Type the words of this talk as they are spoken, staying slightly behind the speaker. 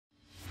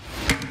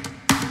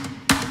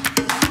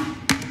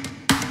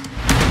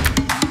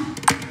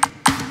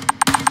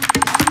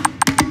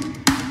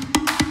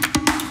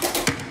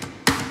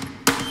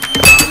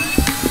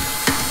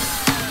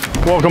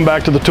Welcome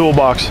back to the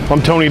Toolbox.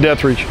 I'm Tony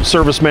Deatherage,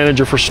 Service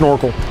Manager for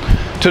Snorkel.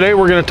 Today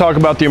we're going to talk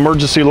about the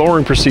emergency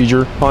lowering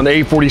procedure on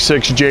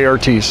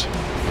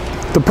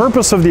A46JRTs. The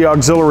purpose of the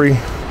auxiliary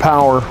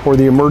power or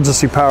the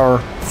emergency power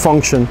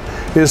function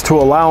is to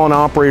allow an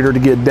operator to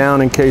get down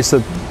in case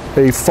of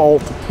a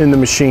fault in the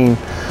machine,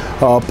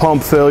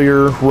 pump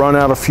failure, run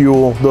out of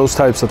fuel, those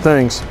types of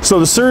things.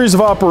 So the series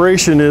of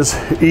operation is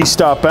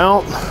E-stop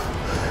out,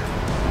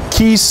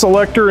 key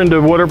selector into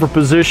whatever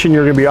position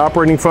you're going to be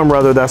operating from,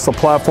 whether that's the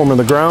platform or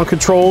the ground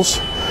controls.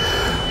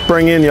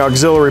 Bring in the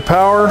auxiliary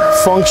power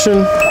function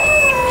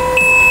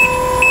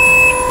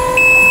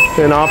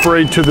and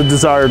operate to the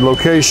desired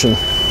location.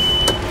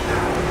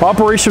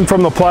 Operation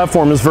from the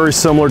platform is very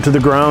similar to the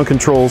ground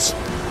controls.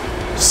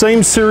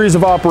 Same series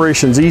of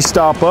operations,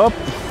 E-stop up,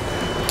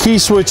 key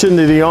switch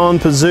into the on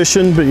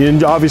position, but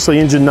obviously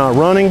engine not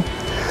running.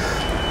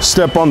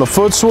 Step on the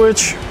foot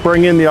switch,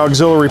 bring in the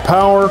auxiliary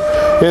power,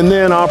 and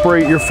then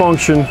operate your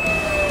function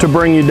to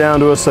bring you down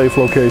to a safe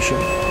location.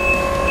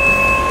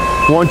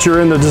 Once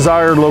you're in the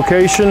desired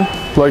location,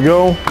 let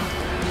go,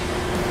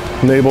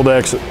 enable to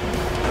exit.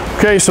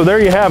 Okay, so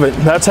there you have it.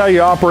 That's how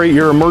you operate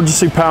your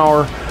emergency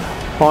power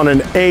on an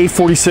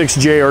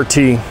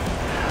A46JRT.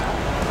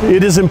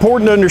 It is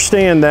important to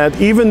understand that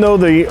even though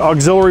the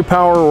auxiliary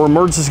power or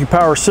emergency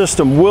power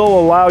system will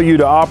allow you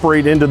to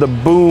operate into the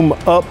boom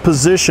up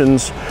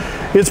positions,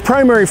 its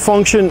primary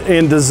function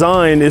and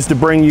design is to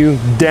bring you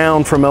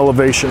down from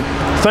elevation.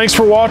 Thanks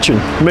for watching.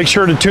 Make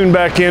sure to tune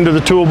back into the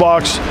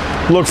Toolbox.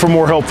 Look for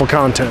more helpful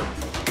content.